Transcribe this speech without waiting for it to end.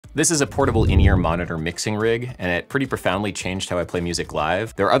This is a portable in-ear monitor mixing rig, and it pretty profoundly changed how I play music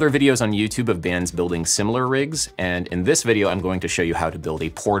live. There are other videos on YouTube of bands building similar rigs, and in this video I'm going to show you how to build a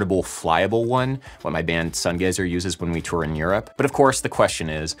portable, flyable one, what my band Sungazer uses when we tour in Europe. But of course the question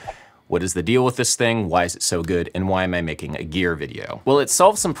is, what is the deal with this thing? Why is it so good? And why am I making a gear video? Well, it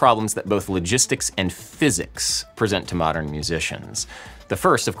solves some problems that both logistics and physics present to modern musicians. The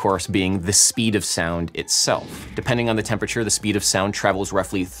first, of course, being the speed of sound itself. Depending on the temperature, the speed of sound travels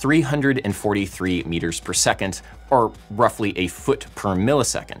roughly 343 meters per second, or roughly a foot per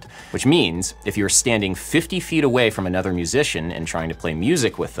millisecond, which means if you're standing 50 feet away from another musician and trying to play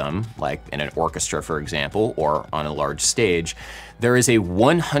music with them, like in an orchestra, for example, or on a large stage, there is a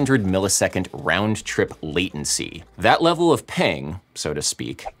 100 millisecond round trip latency. That level of ping, so to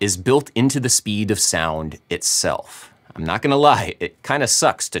speak, is built into the speed of sound itself. I'm not gonna lie, it kinda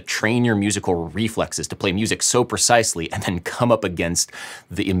sucks to train your musical reflexes to play music so precisely and then come up against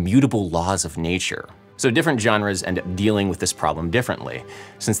the immutable laws of nature. So different genres end up dealing with this problem differently.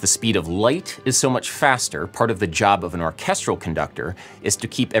 Since the speed of light is so much faster, part of the job of an orchestral conductor is to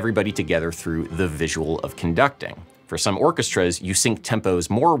keep everybody together through the visual of conducting. For some orchestras, you sync tempos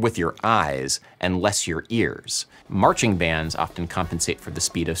more with your eyes and less your ears. Marching bands often compensate for the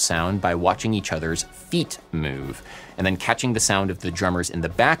speed of sound by watching each other's feet move, and then catching the sound of the drummers in the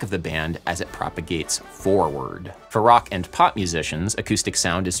back of the band as it propagates forward. For rock and pop musicians, acoustic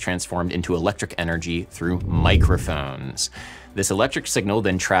sound is transformed into electric energy through microphones. This electric signal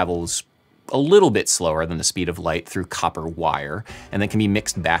then travels a little bit slower than the speed of light through copper wire, and then can be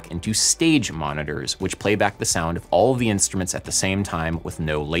mixed back into stage monitors, which play back the sound of all of the instruments at the same time with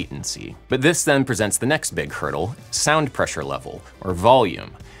no latency. But this then presents the next big hurdle, sound pressure level, or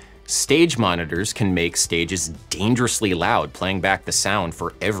volume. Stage monitors can make stages dangerously loud, playing back the sound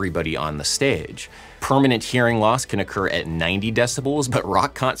for everybody on the stage. Permanent hearing loss can occur at 90 decibels, but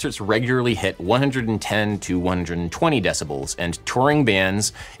rock concerts regularly hit 110 to 120 decibels, and touring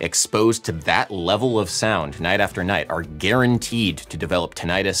bands exposed to that level of sound night after night are guaranteed to develop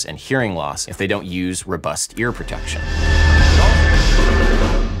tinnitus and hearing loss if they don't use robust ear protection.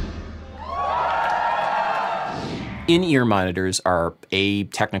 In-ear monitors are a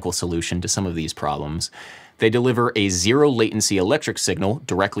technical solution to some of these problems. They deliver a zero latency electric signal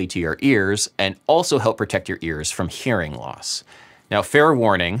directly to your ears and also help protect your ears from hearing loss. Now, fair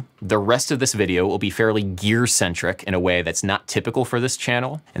warning, the rest of this video will be fairly gear-centric in a way that's not typical for this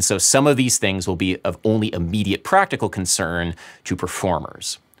channel, and so some of these things will be of only immediate practical concern to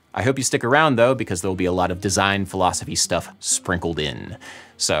performers. I hope you stick around though, because there'll be a lot of design philosophy stuff sprinkled in.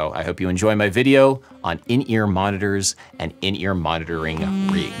 So I hope you enjoy my video on in-ear monitors and in-ear monitoring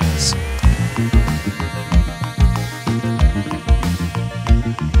rigs.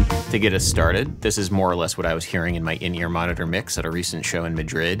 To get us started, this is more or less what I was hearing in my in-ear monitor mix at a recent show in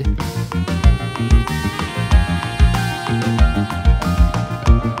Madrid.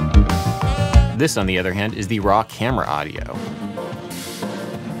 This, on the other hand, is the raw camera audio.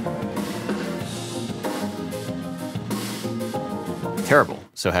 Terrible.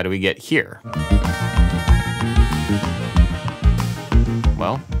 So how do we get here?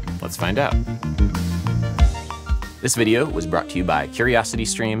 Well, let's find out. This video was brought to you by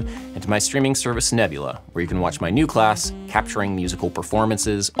CuriosityStream and my streaming service Nebula, where you can watch my new class, Capturing Musical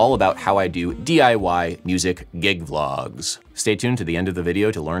Performances, all about how I do DIY music gig vlogs. Stay tuned to the end of the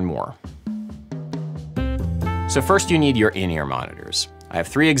video to learn more. So first you need your in-ear monitors. I have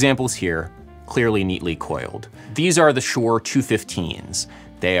 3 examples here, clearly neatly coiled. These are the Shure 215s.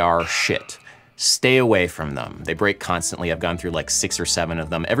 They are shit. Stay away from them. They break constantly. I've gone through like 6 or 7 of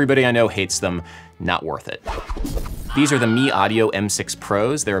them. Everybody I know hates them. Not worth it. These are the Mi Audio M6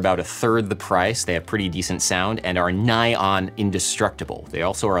 Pros. They're about 1/3 the price. They have pretty decent sound and are nigh on indestructible. They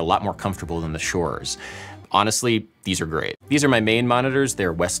also are a lot more comfortable than the Shures. Honestly, these are great. These are my main monitors.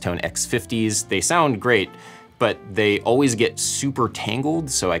 They're Westone X50s. They sound great, but they always get super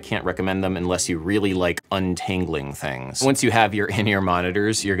tangled, so I can't recommend them unless you really like untangling things. Once you have your in-ear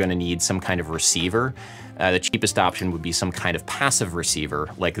monitors, you're gonna need some kind of receiver. The cheapest option would be some kind of passive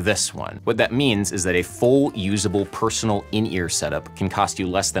receiver like this one. What that means is that a full usable personal in-ear setup can cost you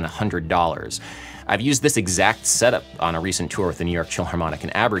less than $100. I've used this exact setup on a recent tour with the New York Philharmonic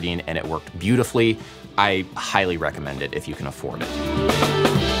in Aberdeen, and it worked beautifully. I highly recommend it if you can afford it.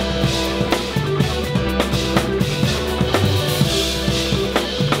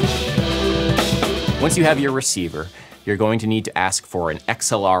 Once you have your receiver, you're going to need to ask for an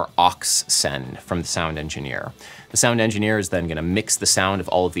XLR aux send from the sound engineer. The sound engineer is then gonna mix the sound of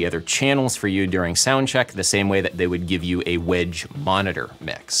all of the other channels for you during sound check the same way that they would give you a wedge monitor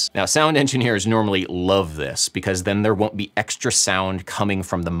mix. Now, sound engineers normally love this because then there won't be extra sound coming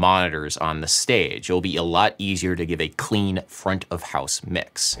from the monitors on the stage. It'll be a lot easier to give a clean front of house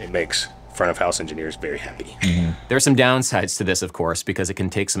mix. It makes front of house engineers very happy. There are some downsides to this, of course, because it can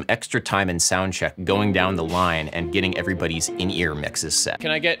take some extra time in sound check going down the line and getting everybody's in-ear mixes set.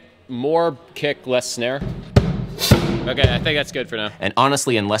 Can I get more kick, less snare? Okay, I think that's good for now. And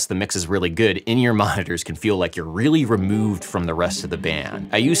honestly, unless the mix is really good, in-ear monitors can feel like you're really removed from the rest of the band.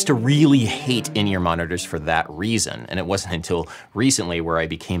 I used to really hate in-ear monitors for that reason, and it wasn't until recently where I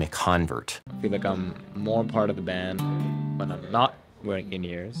became a convert. I feel like I'm more part of the band when I'm not wearing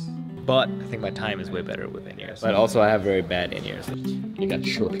in-ears, but I think my time is way better with in-ears. But also I have very bad in-ears. You got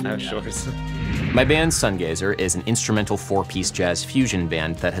short. I have shorts. My band Sungazer is an instrumental 4-piece jazz fusion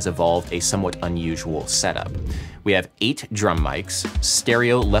band that has evolved a somewhat unusual setup. We have 8 drum mics,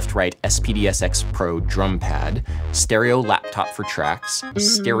 stereo left-right SPDSX Pro drum pad, stereo laptop for tracks,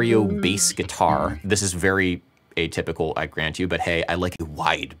 stereo bass guitar. This is very atypical, I grant you, but hey, I like a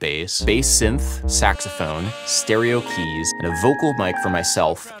wide bass synth, saxophone, stereo keys, and a vocal mic for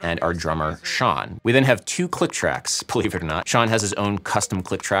myself and our drummer, Sean. We then have 2 click tracks, believe it or not. Sean has his own custom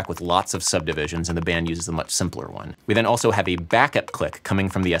click track with lots of subdivisions, and the band uses a much simpler one. We then also have a backup click coming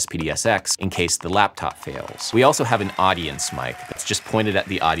from the SPDSX in case the laptop fails. We also have an audience mic that's just pointed at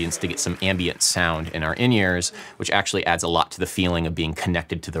the audience to get some ambient sound in our in-ears, which actually adds a lot to the feeling of being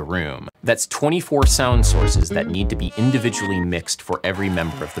connected to the room. That's 24 sound sources that need to be individually mixed for every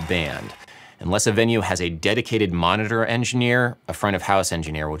member of the band. Unless a venue has a dedicated monitor engineer, a front of house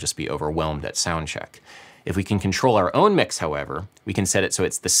engineer will just be overwhelmed at sound check. If we can control our own mix, however, we can set it so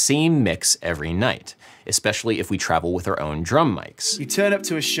it's the same mix every night, especially if we travel with our own drum mics. You turn up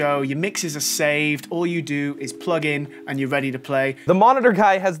to a show, your mixes are saved, all you do is plug in and you're ready to play. The monitor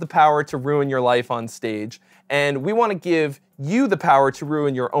guy has the power to ruin your life on stage, and we want to give you the power to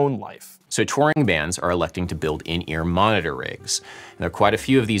ruin your own life. So touring bands are electing to build in-ear monitor rigs. And there are quite a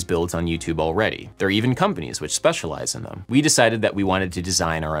few of these builds on YouTube already. There are even companies which specialize in them. We decided that we wanted to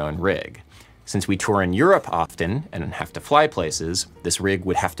design our own rig. Since we tour in Europe often and have to fly places, this rig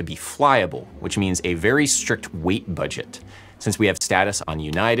would have to be flyable, which means a very strict weight budget. Since we have status on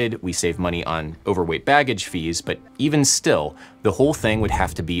United, we save money on overweight baggage fees, but even still, the whole thing would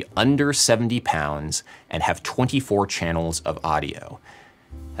have to be under 70 pounds and have 24 channels of audio.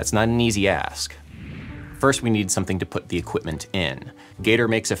 That's not an easy ask. First, we need something to put the equipment in. Gator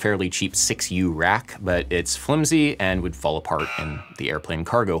makes a fairly cheap 6U rack, but it's flimsy and would fall apart in the airplane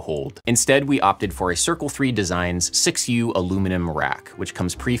cargo hold. Instead, we opted for a Circle 3 Designs 6U aluminum rack, which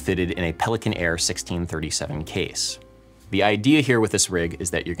comes pre-fitted in a Pelican Air 1637 case. The idea here with this rig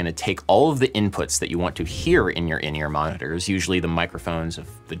is that you're gonna take all of the inputs that you want to hear in your in-ear monitors, usually the microphones of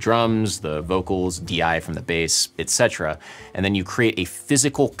the drums, the vocals, DI from the bass, etc., and then you create a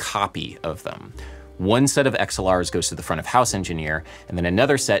physical copy of them. One set of XLRs goes to the front of house engineer, and then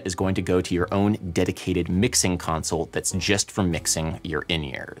another set is going to go to your own dedicated mixing console that's just for mixing your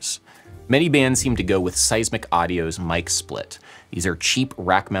in-ears. Many bands seem to go with Seismic Audio's mic split. These are cheap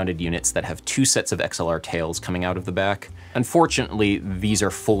rack-mounted units that have 2 sets of XLR tails coming out of the back. Unfortunately, these are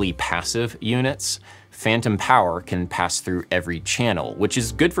fully passive units. Phantom power can pass through every channel, which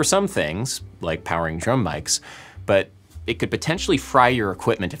is good for some things, like powering drum mics, but it could potentially fry your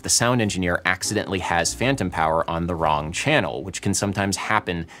equipment if the sound engineer accidentally has phantom power on the wrong channel, which can sometimes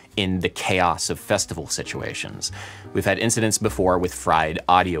happen in the chaos of festival situations. We've had incidents before with fried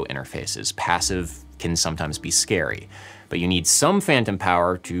audio interfaces. Passive can sometimes be scary, but you need some phantom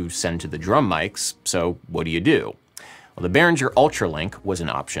power to send to the drum mics, so what do? Well, the Behringer Ultralink was an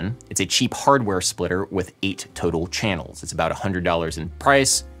option. It's a cheap hardware splitter with 8 total channels. It's about $100 in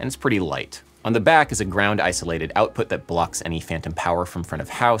price, and it's pretty light. On the back is a ground-isolated output that blocks any phantom power from front of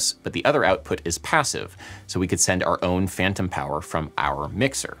house, but the other output is passive, so we could send our own phantom power from our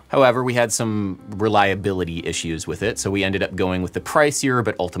mixer. However, we had some reliability issues with it, so we ended up going with the pricier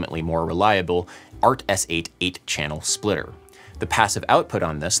but ultimately more reliable Art S8 8-channel splitter. The passive output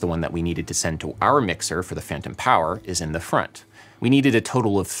on this, the one that we needed to send to our mixer for the phantom power, is in the front. We needed a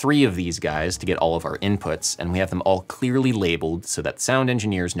total of 3 of these guys to get all of our inputs, and we have them all clearly labeled so that sound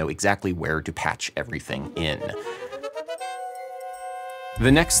engineers know exactly where to patch everything in.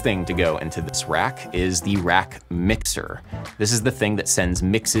 The next thing to go into this rack is the rack mixer. This is the thing that sends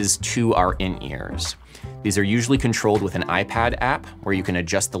mixes to our in-ears. These are usually controlled with an iPad app where you can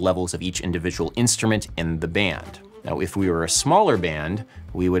adjust the levels of each individual instrument in the band. Now, if we were a smaller band,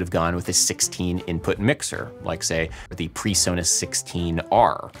 we would have gone with a 16 input mixer, like say the PreSonus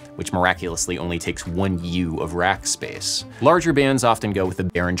 16R, which miraculously only takes 1 U of rack space. Larger bands often go with the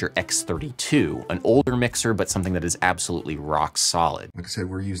Behringer X32, an older mixer, but something that is absolutely rock solid. Like I said,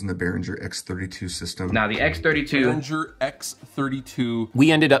 we're using the Behringer X32 system. Now the X32. Behringer X32.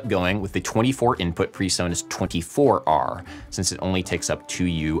 We ended up going with the 24 input PreSonus 24R, since it only takes up 2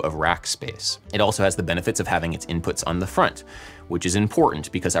 U of rack space. It also has the benefits of having its inputs on the front, which is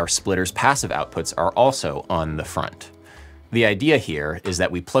important because our splitter's passive outputs are also on the front. The idea here is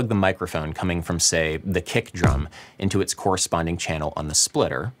that we plug the microphone coming from, say, the kick drum into its corresponding channel on the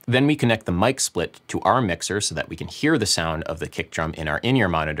splitter. Then we connect the mic split to our mixer so that we can hear the sound of the kick drum in our in-ear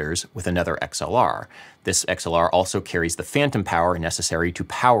monitors with another XLR. This XLR also carries the phantom power necessary to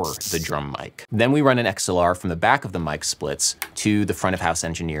power the drum mic. Then we run an XLR from the back of the mic splits to the front of house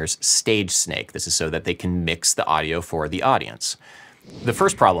engineer's stage snake. This is so that they can mix the audio for the audience. The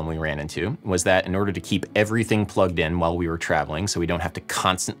first problem we ran into was that in order to keep everything plugged in while we were traveling, so we don't have to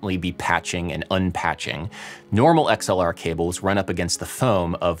constantly be patching and unpatching, normal XLR cables run up against the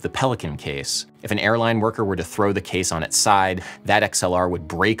foam of the Pelican case. If an airline worker were to throw the case on its side, that XLR would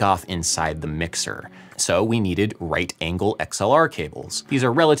break off inside the mixer. So we needed right angle XLR cables. These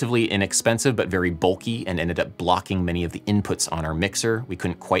are relatively inexpensive but very bulky and ended up blocking many of the inputs on our mixer. We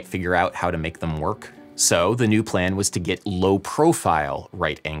couldn't quite figure out how to make them work. So the new plan was to get low profile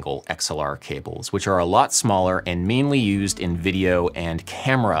right angle XLR cables, which are a lot smaller and mainly used in video and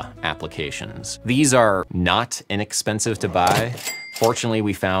camera applications. These are not inexpensive to buy. Fortunately,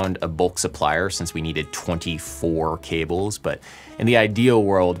 we found a bulk supplier since we needed 24 cables, but in the ideal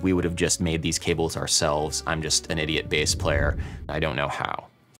world, we would have just made these cables ourselves. I'm just an idiot bass player. I don't know how.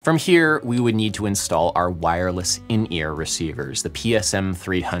 From here, we would need to install our wireless in-ear receivers, the PSM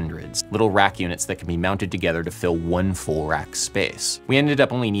 300s, little rack units that can be mounted together to fill 1 full rack space. We ended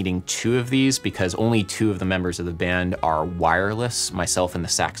up only needing 2 of these because only 2 of the members of the band are wireless, myself and the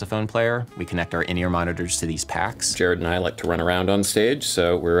saxophone player. We connect our in-ear monitors to these packs. Jared and I like to run around on stage,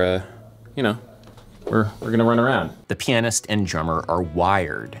 so we're gonna run around. The pianist and drummer are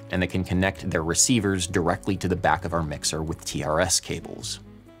wired, and they can connect their receivers directly to the back of our mixer with TRS cables.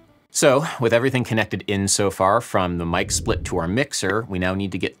 So, with everything connected in so far, from the mic split to our mixer, we now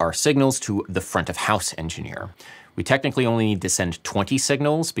need to get our signals to the front of house engineer. We technically only need to send 20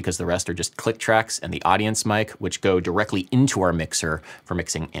 signals because the rest are just click tracks and the audience mic, which go directly into our mixer for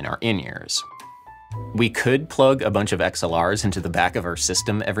mixing in our in-ears. We could plug a bunch of XLRs into the back of our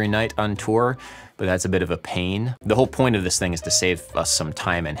system every night on tour, but that's a bit of a pain. The whole point of this thing is to save us some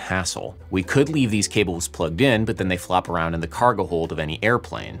time and hassle. We could leave these cables plugged in, but then they flop around in the cargo hold of any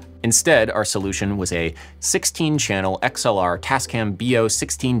airplane. Instead, our solution was a 16-channel XLR Tascam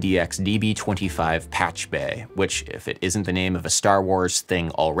BO16DX DB25 patch bay, which, if it isn't the name of a Star Wars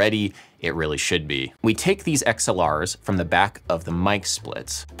thing already, it really should be. We take these XLRs from the back of the mic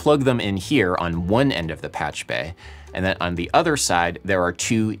splits, plug them in here on one end of the patch bay, and then on the other side, there are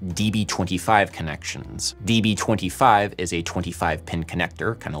 2 DB25 connections. DB25 is a 25-pin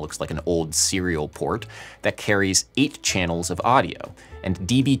connector, kind of looks like an old serial port, that carries 8 channels of audio. And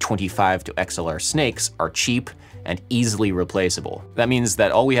DB25 to XLR snakes are cheap and easily replaceable. That means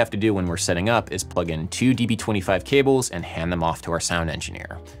that all we have to do when we're setting up is plug in 2 DB25 cables and hand them off to our sound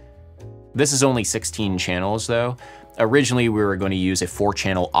engineer. This is only 16 channels though. Originally, we were going to use a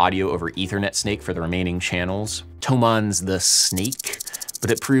 4-channel audio over Ethernet snake for the remaining channels. Thoman's the snake,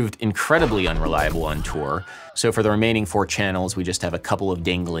 but it proved incredibly unreliable on tour. So for the remaining 4 channels, we just have a couple of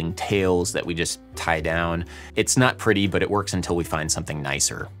dangling tails that we just tie down. It's not pretty, but it works until we find something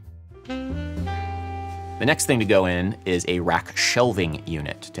nicer. The next thing to go in is a rack shelving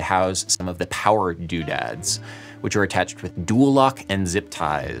unit to house some of the power doodads, which are attached with dual lock and zip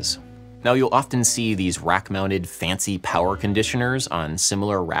ties. Now, you'll often see these rack-mounted fancy power conditioners on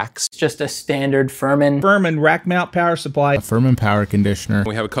similar racks. Just a standard Furman rack mount power supply. A Furman power conditioner.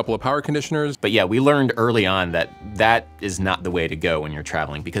 We have a couple of power conditioners. But yeah, we learned early on that that is not the way to go when you're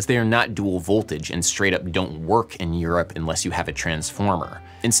traveling because they are not dual voltage and straight up don't work in Europe unless you have a transformer.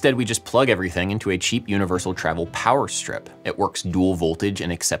 Instead, we just plug everything into a cheap universal travel power strip. It works dual voltage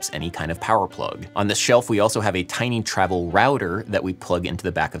and accepts any kind of power plug. On this shelf, we also have a tiny travel router that we plug into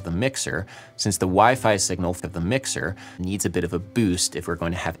the back of the mixer, since the Wi-Fi signal of the mixer needs a bit of a boost if we're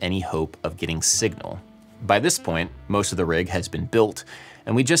going to have any hope of getting signal. By this point, most of the rig has been built,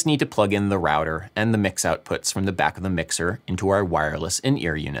 and we just need to plug in the router and the mix outputs from the back of the mixer into our wireless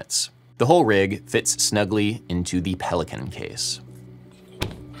in-ear units. The whole rig fits snugly into the Pelican case.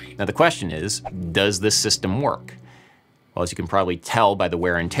 Now the question is, does this system work? Well, as you can probably tell by the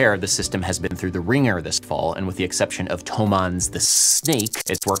wear and tear, the system has been through the ringer this fall, and with the exception of Thoman's the Snake,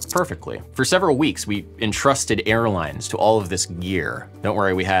 it's worked perfectly. For several weeks, we entrusted airlines to all of this gear. Don't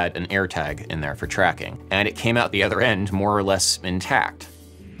worry, we had an AirTag in there for tracking, and it came out the other end more or less intact.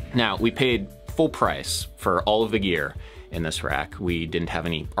 Now, we paid full price for all of the gear in this rack. We didn't have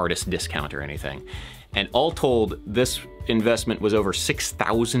any artist discount or anything. And all told, this investment was over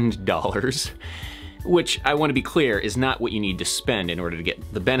 $6,000. Which, I want to be clear, is not what you need to spend in order to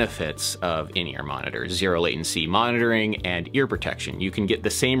get the benefits of in-ear monitors, zero latency monitoring, and ear protection. You can get the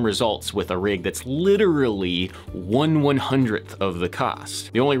same results with a rig that's literally 1/100th of the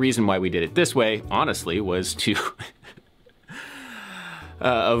cost. The only reason why we did it this way, honestly, was to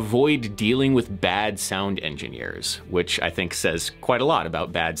avoid dealing with bad sound engineers, which I think says quite a lot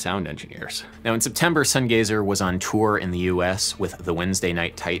about bad sound engineers. Now in September, Sungazer was on tour in the US with the Wednesday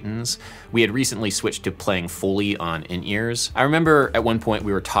Night Titans. We had recently switched to playing fully on in-ears. I remember at one point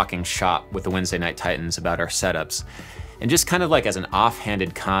we were talking shop with the Wednesday Night Titans about our setups. And just kind of like as an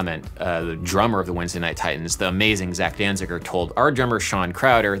offhanded comment, the drummer of the Wednesday Night Titans, the amazing Zach Danziger, told our drummer Sean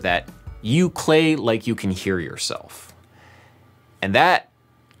Crowder that you play like you can hear yourself. And that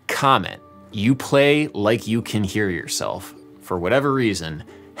comment, you play like you can hear yourself, for whatever reason,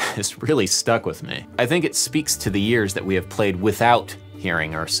 has really stuck with me. I think it speaks to the years that we have played without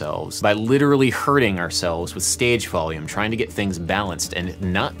hearing ourselves, by literally hurting ourselves with stage volume, trying to get things balanced and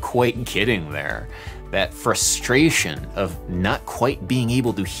not quite getting there. That frustration of not quite being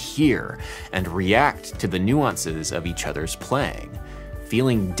able to hear and react to the nuances of each other's playing,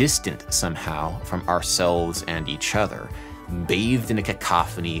 feeling distant somehow from ourselves and each other, bathed in a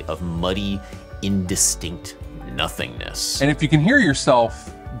cacophony of muddy, indistinct nothingness. And if you can hear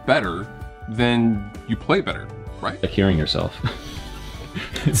yourself better, then you play better, right? Like hearing yourself.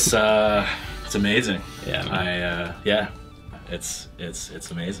 It's amazing. Yeah. Yeah, it's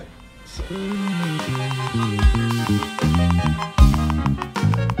amazing. So.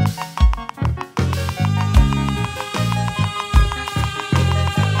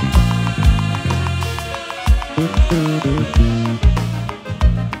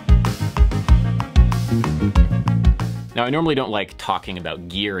 Now, I normally don't like talking about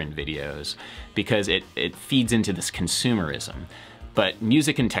gear in videos because it feeds into this consumerism. But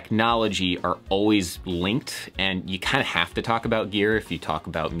music and technology are always linked, and you kind of have to talk about gear if you talk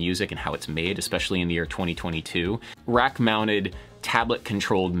about music and how it's made, especially in the year 2022. Rack-mounted,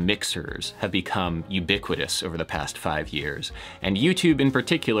 tablet-controlled mixers have become ubiquitous over the past 5 years, and YouTube in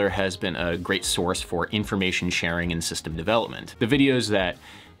particular has been a great source for information sharing and system development. The videos that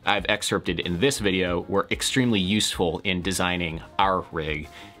I've excerpted in this video were extremely useful in designing our rig,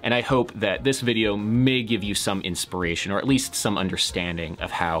 and I hope that this video may give you some inspiration or at least some understanding of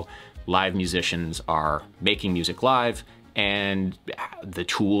how live musicians are making music live and the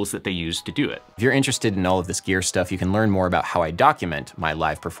tools that they use to do it. If you're interested in all of this gear stuff, you can learn more about how I document my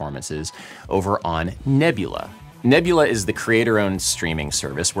live performances over on Nebula. Nebula is the creator-owned streaming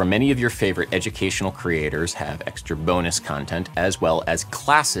service where many of your favorite educational creators have extra bonus content as well as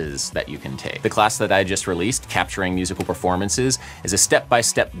classes that you can take. The class that I just released, Capturing Musical Performances, is a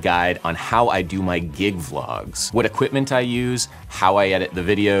step-by-step guide on how I do my gig vlogs, what equipment I use, how I edit the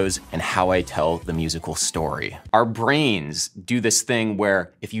videos, and how I tell the musical story. Our brains do this thing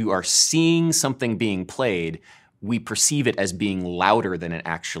where if you are seeing something being played, we perceive it as being louder than it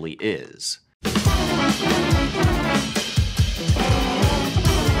actually is.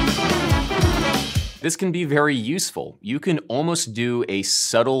 This can be very useful. You can almost do a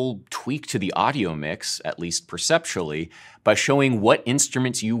subtle tweak to the audio mix, at least perceptually, by showing what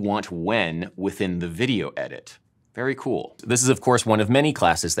instruments you want when within the video edit. Very cool. This is of course one of many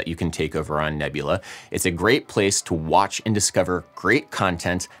classes that you can take over on Nebula. It's a great place to watch and discover great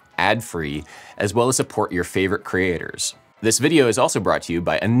content ad-free, as well as support your favorite creators. This video is also brought to you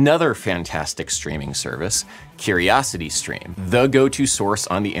by another fantastic streaming service, CuriosityStream, the go-to source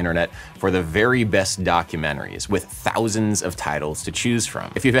on the internet for the very best documentaries with thousands of titles to choose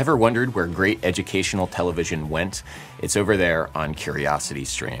from. If you've ever wondered where great educational television went, it's over there on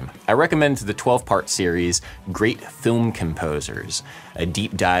CuriosityStream. I recommend the 12-part series, Great Film Composers, a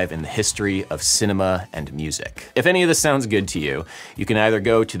deep dive in the history of cinema and music. If any of this sounds good to you, you can either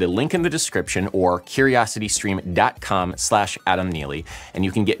go to the link in the description or curiositystream.com/Adam Neely, and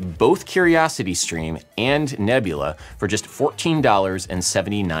you can get both CuriosityStream and Nebula for just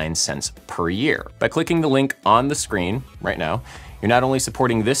 $14.79 per year. By clicking the link on the screen right now, you're not only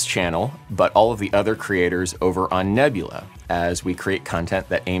supporting this channel, but all of the other creators over on Nebula as we create content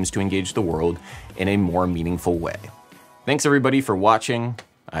that aims to engage the world in a more meaningful way. Thanks everybody for watching.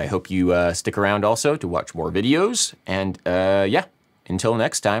 I hope you stick around also to watch more videos. And yeah, until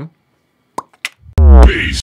next time.